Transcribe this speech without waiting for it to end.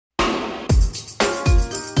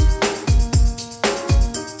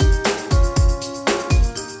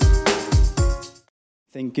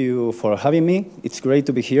Thank you for having me. It's great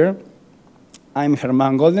to be here. I'm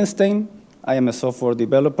Germán Goldenstein. I am a software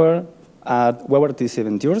developer at WebRTC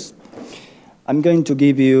Ventures. I'm going to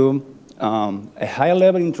give you a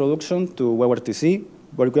high-level introduction to WebRTC.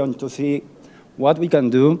 We're going to see what we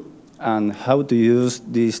can do and how to use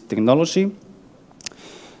this technology.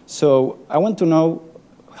 So I want to know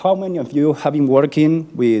how many of you have been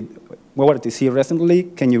working with WebRTC recently.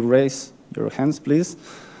 Can you raise your hands, please?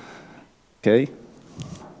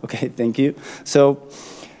 Okay, thank you. So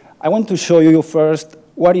I want to show you first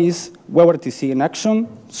what is WebRTC in action.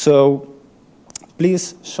 So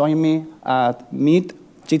please join me at Meet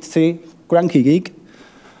Jitsi Kranky Geek.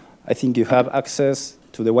 I think you have access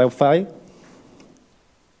to the Wi-Fi.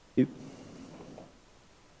 You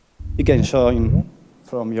can join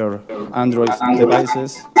from your Android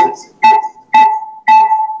devices. Can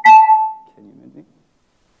you hear me?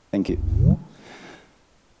 Thank you.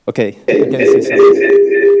 Okay, you can see something.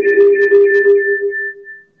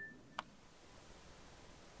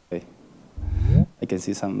 Okay. I can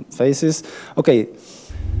see some faces. Okay,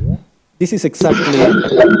 this is exactly.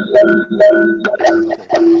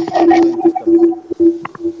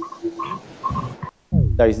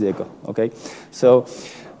 There is the echo. Okay, so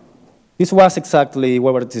this was exactly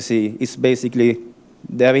WebRTC. It's basically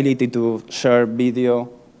the ability to share video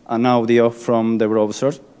and audio from the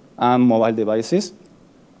browser and mobile devices.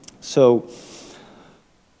 So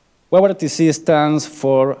WebRTC stands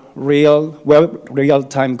for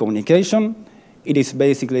real-time communication. It is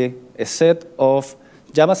basically a set of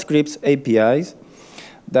JavaScript APIs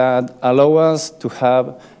that allow us to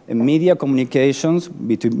have media communications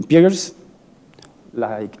between peers,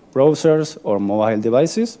 like browsers or mobile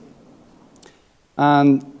devices.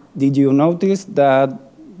 And did you notice that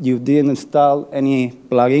you didn't install any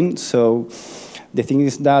plugin? So the thing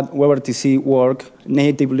is that WebRTC works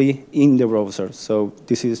natively in the browser. So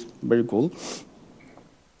this is very cool.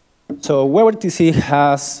 So WebRTC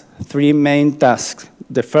has three main tasks.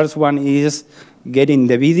 The first one is getting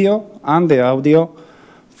the video and the audio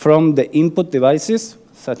from the input devices,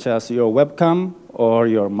 such as your webcam or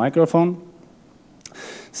your microphone.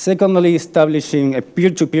 Secondly, establishing a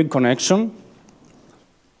peer-to-peer connection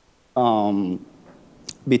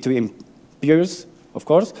between peers, of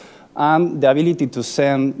course, and the ability to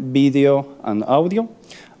send video and audio.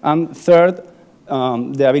 And third,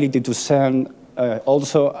 the ability to send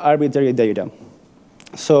also arbitrary data.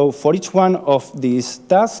 So for each one of these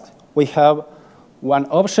tasks, we have one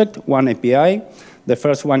object, one API. The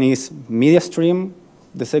first one is media stream.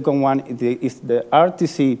 The second one is the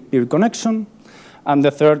RTC peer connection. And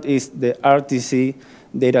the third is the RTC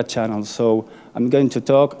data channel. So I'm going to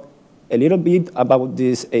talk a little bit about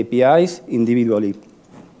these APIs individually.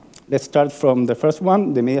 Let's start from the first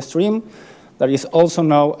one, the media stream, that is also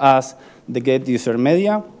known as the get user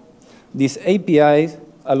media. These APIs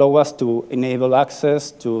allow us to enable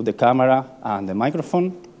access to the camera and the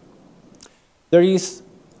microphone. There is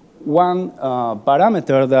one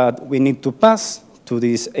parameter that we need to pass to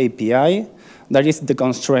this API, that is the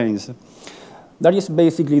constraints. That is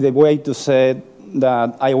basically the way to say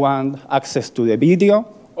that I want access to the video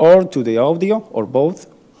or to the audio or both.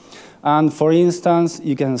 And for instance,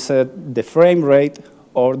 you can set the frame rate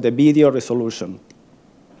or the video resolution.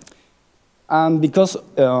 And because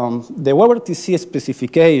the WebRTC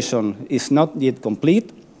specification is not yet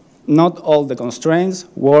complete, not all the constraints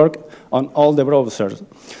work on all the browsers.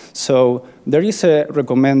 So there is a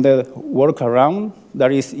recommended workaround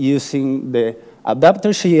that is using the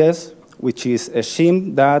adapter.js, which is a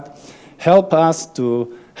shim that helps us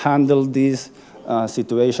to handle this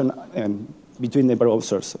situation between the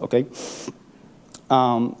browsers, okay?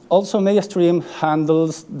 Also, MediaStream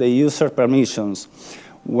handles the user permissions.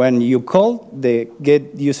 When you call the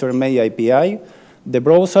get user media API, the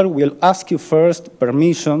browser will ask you first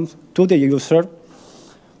permissions to the user.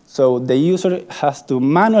 So the user has to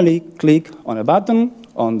manually click on a button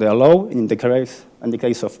on the allow in the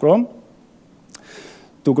case of Chrome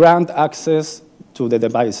to grant access to the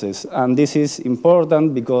devices. And this is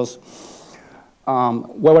important because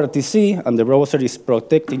WebRTC and the browser is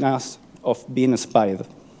protecting us of being spied.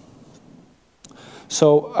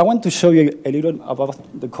 So I want to show you a little about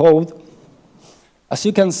the code. As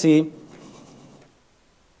you can see,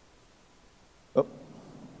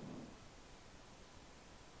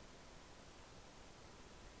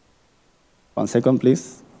 one second,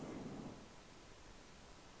 please.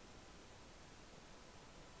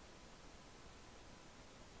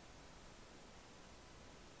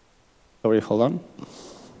 Sorry, hold on.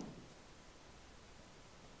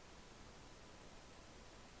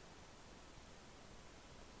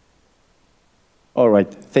 All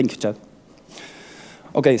right, thank you, Chad.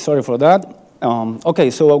 Okay, sorry for that.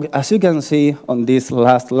 Okay, so as you can see on this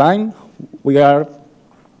last line, we are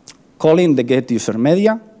calling the get user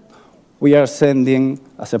media. We are sending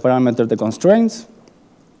as a parameter the constraints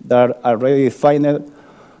that are already defined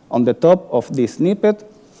on the top of this snippet.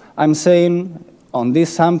 I'm saying on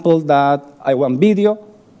this sample that I want video,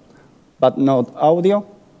 but not audio.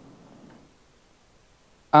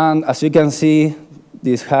 And as you can see,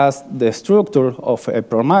 this has the structure of a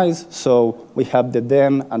promise. So we have the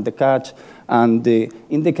then and the catch. And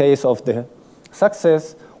in the case of the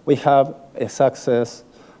success, we have a success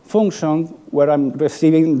function where I'm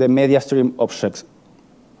receiving the media stream objects.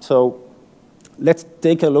 So let's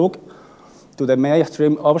take a look to the media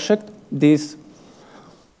stream object. This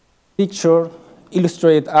picture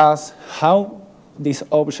illustrates us how this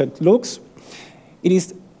object looks. It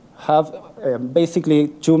is have basically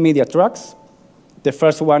two media tracks. The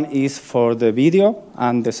first one is for the video,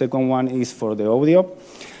 and the second one is for the audio.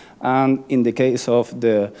 And in the case of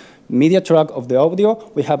the media track of the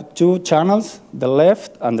audio, we have two channels, the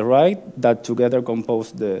left and the right, that together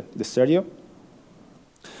compose the stereo.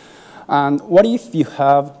 And what if you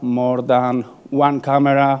have more than one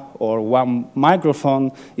camera or one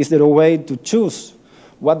microphone? Is there a way to choose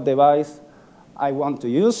what device I want to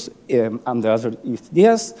use? And the answer is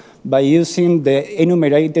yes, by using the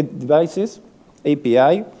enumerated devices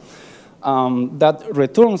API that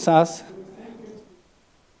returns us.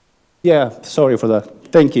 Yeah, sorry for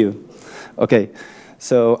that. Thank you. Okay,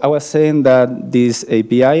 so I was saying that this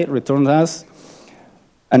API returns us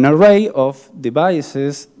an array of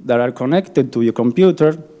devices that are connected to your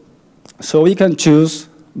computer, so we can choose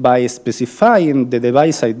by specifying the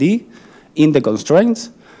device ID in the constraints.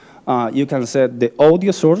 You can set the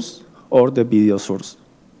audio source or the video source.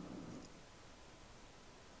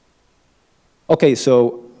 Okay,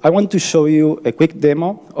 so I want to show you a quick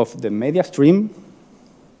demo of the media stream.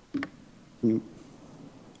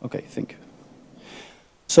 Okay, thank you.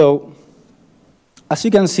 So, as you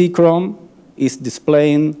can see, Chrome is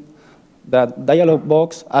displaying that dialog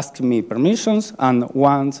box asking me permissions, and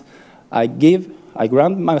once I grant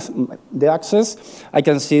the access, I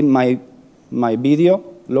can see my video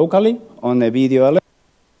locally on a video element.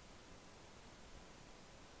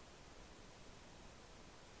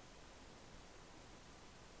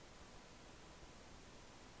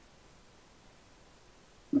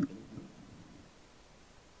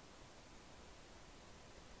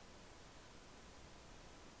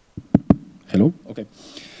 Hello? Okay.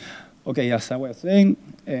 Okay, as I was saying,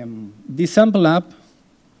 this sample app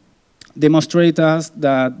demonstrates us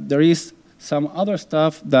that there is some other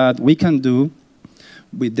stuff that we can do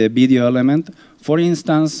with the video element. For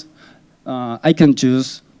instance, I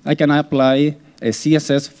can apply a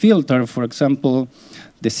CSS filter, for example,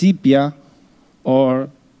 the sepia or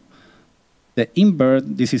the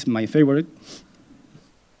invert. This is my favorite.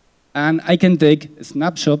 And I can take a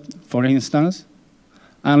snapshot, for instance,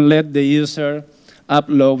 and let the user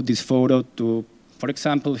upload this photo to, for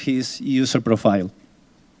example, his user profile.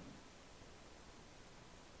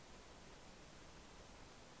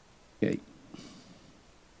 Okay.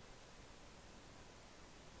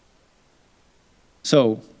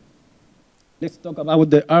 So let's talk about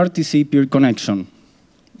the RTC peer connection.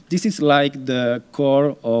 This is like the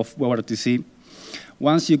core of WebRTC.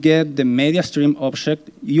 Once you get the media stream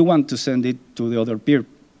object, you want to send it to the other peer.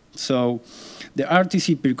 So the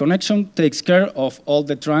RTC peer connection takes care of all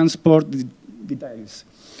the transport details.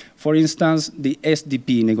 For instance, the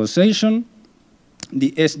SDP negotiation.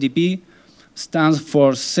 The SDP stands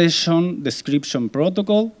for Session Description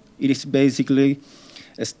Protocol. It is basically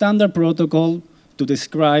a standard protocol to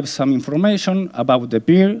describe some information about the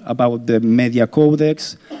peer, about the media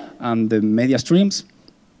codecs and the media streams.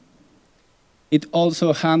 It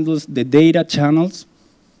also handles the data channels,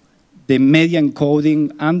 the media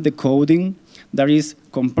encoding and decoding, that is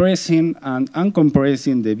compressing and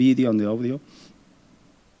uncompressing the video and the audio.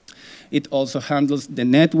 It also handles the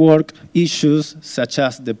network issues such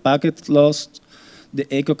as the packet loss, the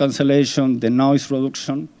echo cancellation, the noise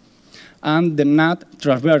reduction, and the NAT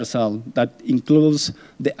traversal that includes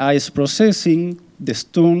the ICE processing, the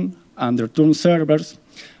stun, and the return servers.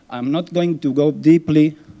 I'm not going to go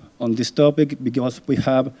deeply on this topic because we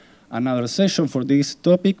have another session for this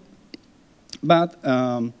topic, but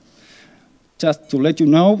just to let you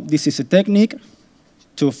know, this is a technique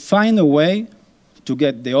to find a way to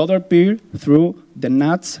get the other peer through the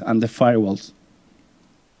NATs and the firewalls.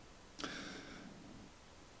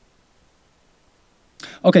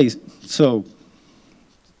 Okay, so,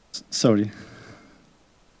 sorry.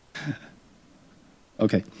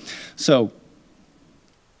 Okay, so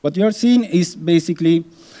what you are seeing is basically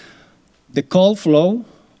the call flow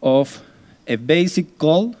of a basic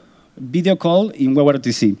call, video call in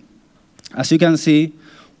WebRTC. As you can see,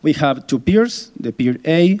 we have two peers, the peer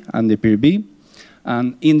A and the peer B,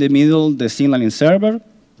 and in the middle, the signaling server.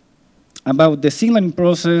 About the signaling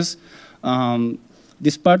process,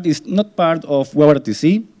 this part is not part of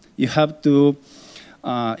WebRTC. You have to,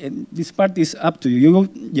 this part is up to you.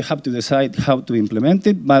 You have to decide how to implement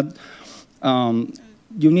it, but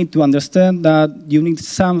you need to understand that you need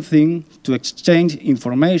something to exchange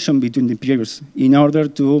information between the peers in order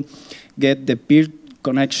to get the peer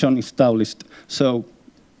connection established. So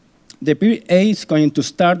the peer A is going to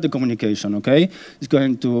start the communication, okay? It's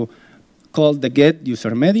going to call the get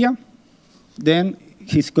user media. Then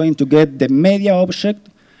he's going to get the media object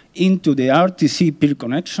into the RTC peer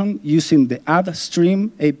connection using the add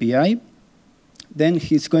stream API. Then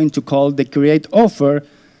he's going to call the create offer.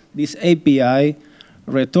 This API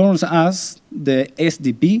returns us the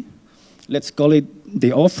SDP. Let's call it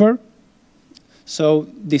the offer. So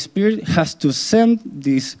this peer has to send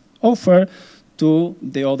this offer to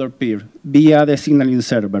the other peer via the signaling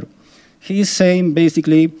server. He's saying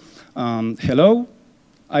basically, hello,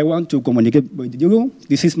 I want to communicate with you.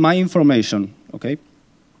 This is my information, okay?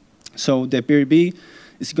 So the peer B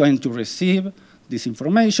is going to receive this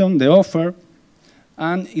information, the offer,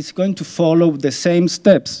 and it's going to follow the same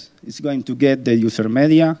steps. It's going to get the user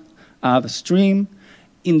media, add stream.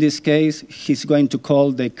 In this case, he's going to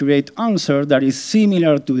call the create answer that is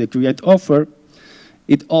similar to the create offer.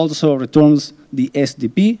 It also returns the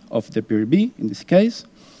SDP of the peer B, in this case.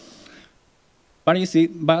 But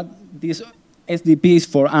this SDP is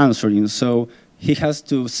for answering, so he has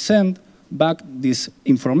to send back this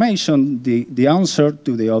information, the answer,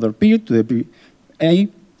 to the other peer, to the peer A.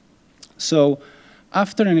 So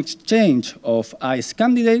after an exchange of ICE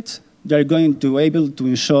candidates, they're going to be able to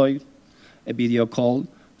enjoy a video call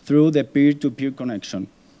through the peer-to-peer connection.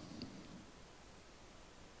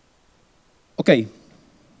 Okay,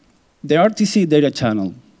 the RTC data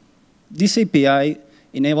channel. This API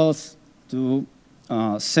enables to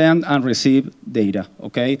send and receive data,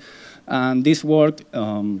 okay? And this worked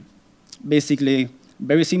basically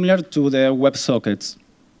very similar to the WebSockets.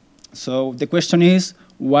 So the question is,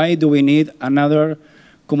 why do we need another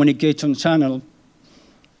communication channel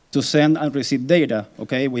to send and receive data?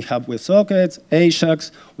 Okay, we have WebSockets,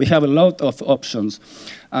 AJAX, we have a lot of options.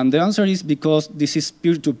 And the answer is because this is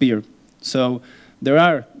peer-to-peer. So there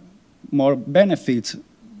are more benefits.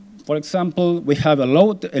 For example, we have a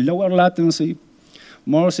lower latency,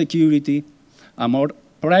 more security, and more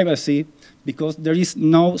privacy, because there is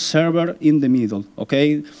no server in the middle,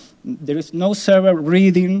 okay? There is no server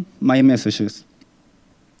reading my messages.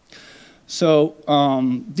 So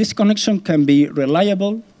this connection can be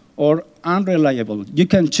reliable or unreliable. You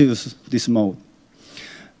can choose this mode.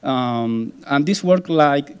 And this works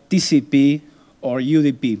like TCP or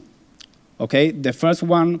UDP, okay? The first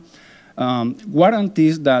one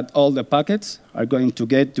guarantees that all the packets are going to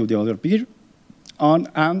get to the other peer and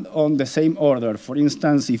on the same order. For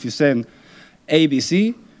instance, if you send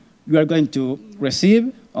ABC, you are going to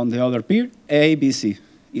receive on the other peer ABC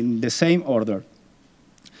in the same order.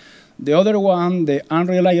 The other one, the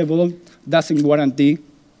unreliable, doesn't guarantee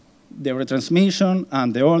the retransmission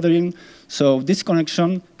and the ordering, so this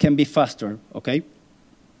connection can be faster, okay?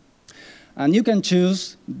 And you can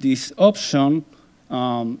choose this option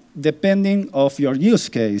depending of your use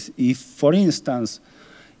case. If, for instance,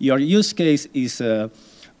 your use case is a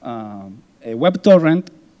web torrent,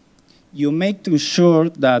 you make to ensure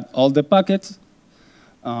that all the packets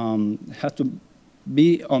have to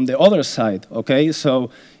be on the other side, okay? So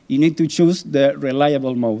you need to choose the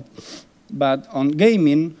reliable mode. But on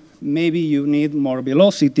gaming, maybe you need more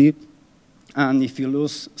velocity, and if you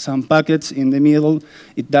lose some packets in the middle,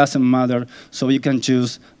 it doesn't matter, so you can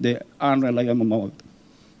choose the unreliable mode.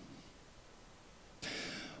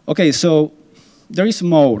 Okay, so there is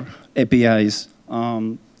more APIs.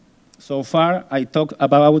 So far, I talked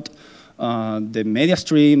about the media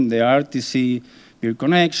stream, the RTC peer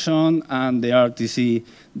connection, and the RTC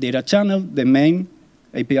data channel, the main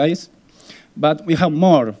APIs. But we have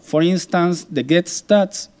more. For instance, the get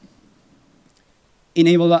stats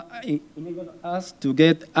enable us to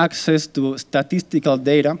get access to statistical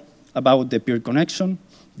data about the peer connection.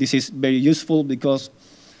 This is very useful because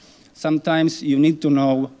sometimes you need to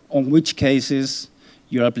know on which cases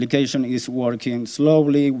your application is working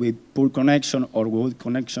slowly with poor connection or good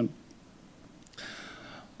connection.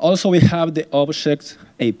 Also, we have the object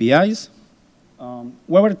APIs.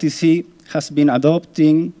 WebRTC has been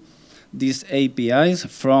adopting these APIs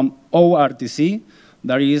from ORTC,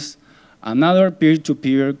 that is another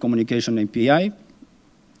peer-to-peer communication API.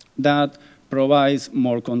 that provides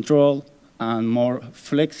more control and more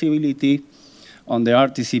flexibility on the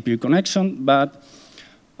RTC peer connection, but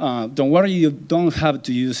don't worry, you don't have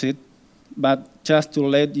to use it, but just to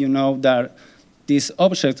let you know that these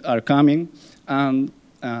objects are coming, and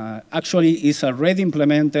actually is already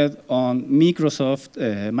implemented on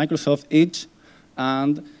Microsoft Edge,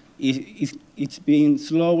 and it's being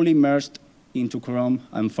slowly merged into Chrome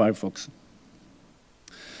and Firefox.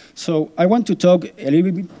 So I want to talk a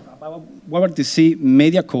little bit about WebRTC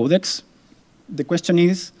media codecs. The question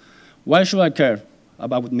is, why should I care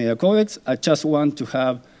about media codecs? I just want to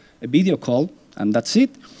have a video call, and that's it.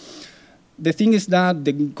 The thing is that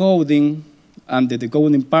the encoding and the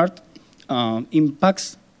decoding part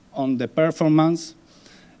impacts on the performance,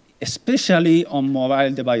 especially on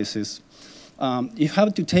mobile devices. You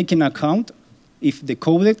have to take into account if the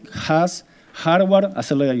codec has hardware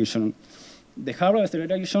acceleration. The hardware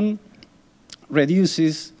acceleration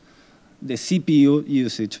reduces the CPU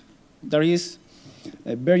usage. That is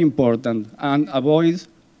very important, and avoids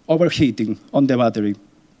overheating on the battery.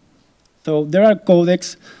 So there are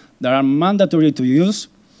codecs that are mandatory to use,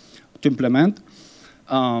 to implement.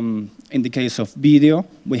 In the case of video,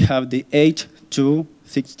 we have the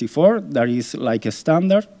H.264, that is like a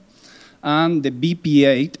standard, and the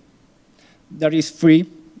BP8, that is free,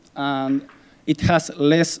 and it has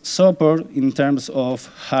less support in terms of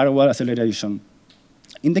hardware acceleration.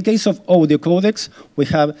 In the case of audio codecs, we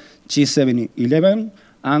have G711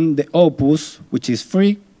 and the Opus, which is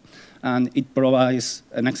free, and it provides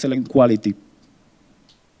an excellent quality.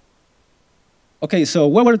 Okay, so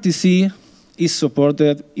WebRTC is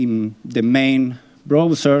supported in the main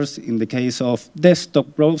browsers. In the case of desktop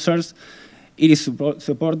browsers, it is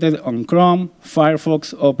supported on Chrome,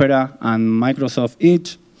 Firefox, Opera, and Microsoft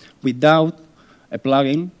Edge without a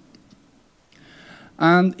plugin.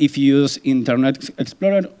 And if you use Internet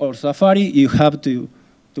Explorer or Safari, you have to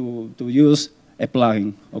use a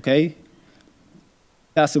plugin, okay?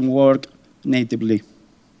 Doesn't work natively.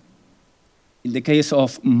 In the case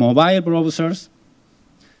of mobile browsers,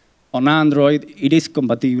 on Android, it is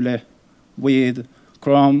compatible with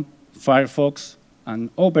Chrome, Firefox, and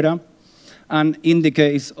Opera. And in the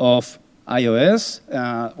case of iOS,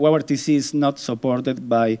 WebRTC is not supported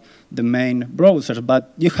by the main browser,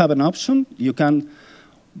 but you have an option. You can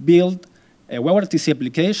build a WebRTC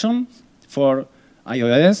application for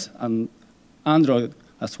iOS and Android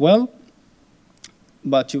as well.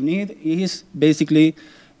 What you need is basically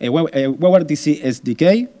a WebRTC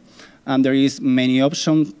SDK, and there is many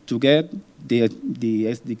options to get the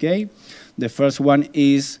SDK. The first one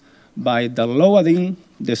is by downloading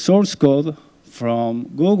the source code from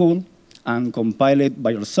Google and compile it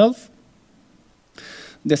by yourself.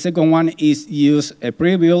 The second one is use a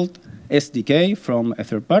pre-built SDK from a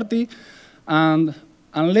third party, and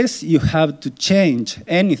unless you have to change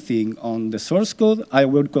anything on the source code, I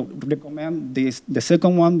would recommend the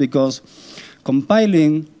second one, because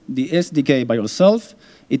compiling the SDK by yourself,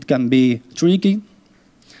 it can be tricky,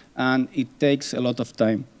 and it takes a lot of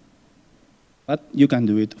time. But you can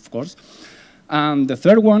do it, of course. And the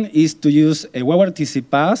third one is to use a WebRTC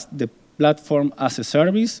Pass, the platform as a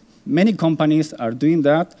service. Many companies are doing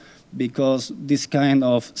that because this kind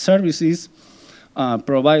of services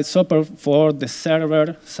provide support for the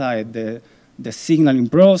server side, the signaling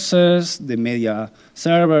process, the media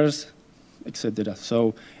servers, etc.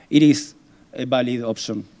 So it is a valid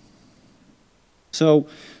option. So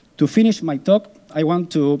to finish my talk, I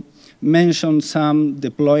want to mention some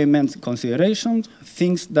deployment considerations,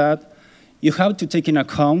 things that you have to take into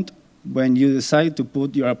account when you decide to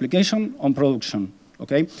put your application on production,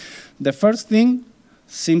 okay? The first thing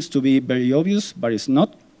seems to be very obvious, but it's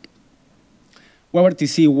not.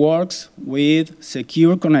 WebRTC works with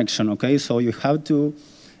secure connection, okay? So you have to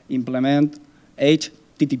implement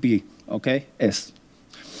HTTP, okay, S.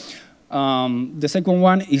 The second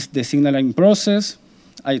one is the signaling process.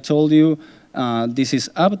 I told you this is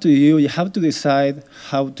up to you. You have to decide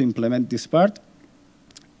how to implement this part.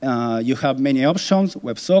 You have many options,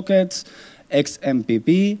 WebSockets,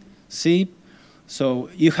 XMPP, zip. So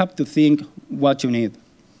you have to think what you need.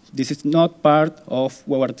 This is not part of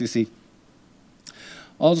WebRTC.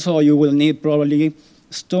 Also, you will need probably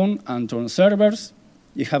stun and turn servers.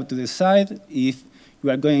 You have to decide if you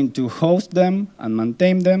are going to host them and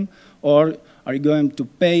maintain them, or are you going to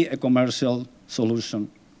pay a commercial solution.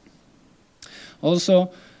 Also,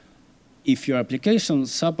 if your application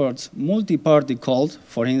supports multi-party calls,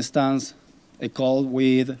 for instance, a call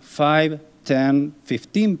with 5, 10,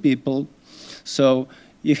 15 people, so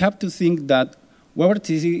you have to think that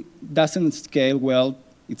WebRTC doesn't scale well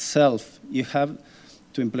itself. You have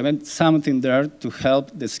to implement something there to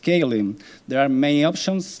help the scaling. There are many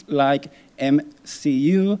options like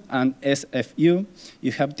MCU and SFU.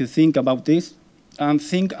 You have to think about this and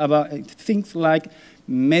think about things like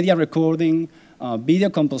media recording, video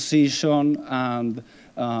composition, and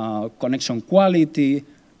connection quality.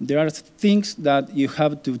 There are things that you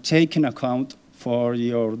have to take in account for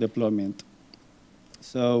your deployment.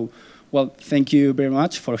 So, well, thank you very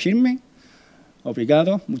much for hearing me.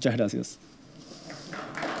 Obrigado, muchas gracias.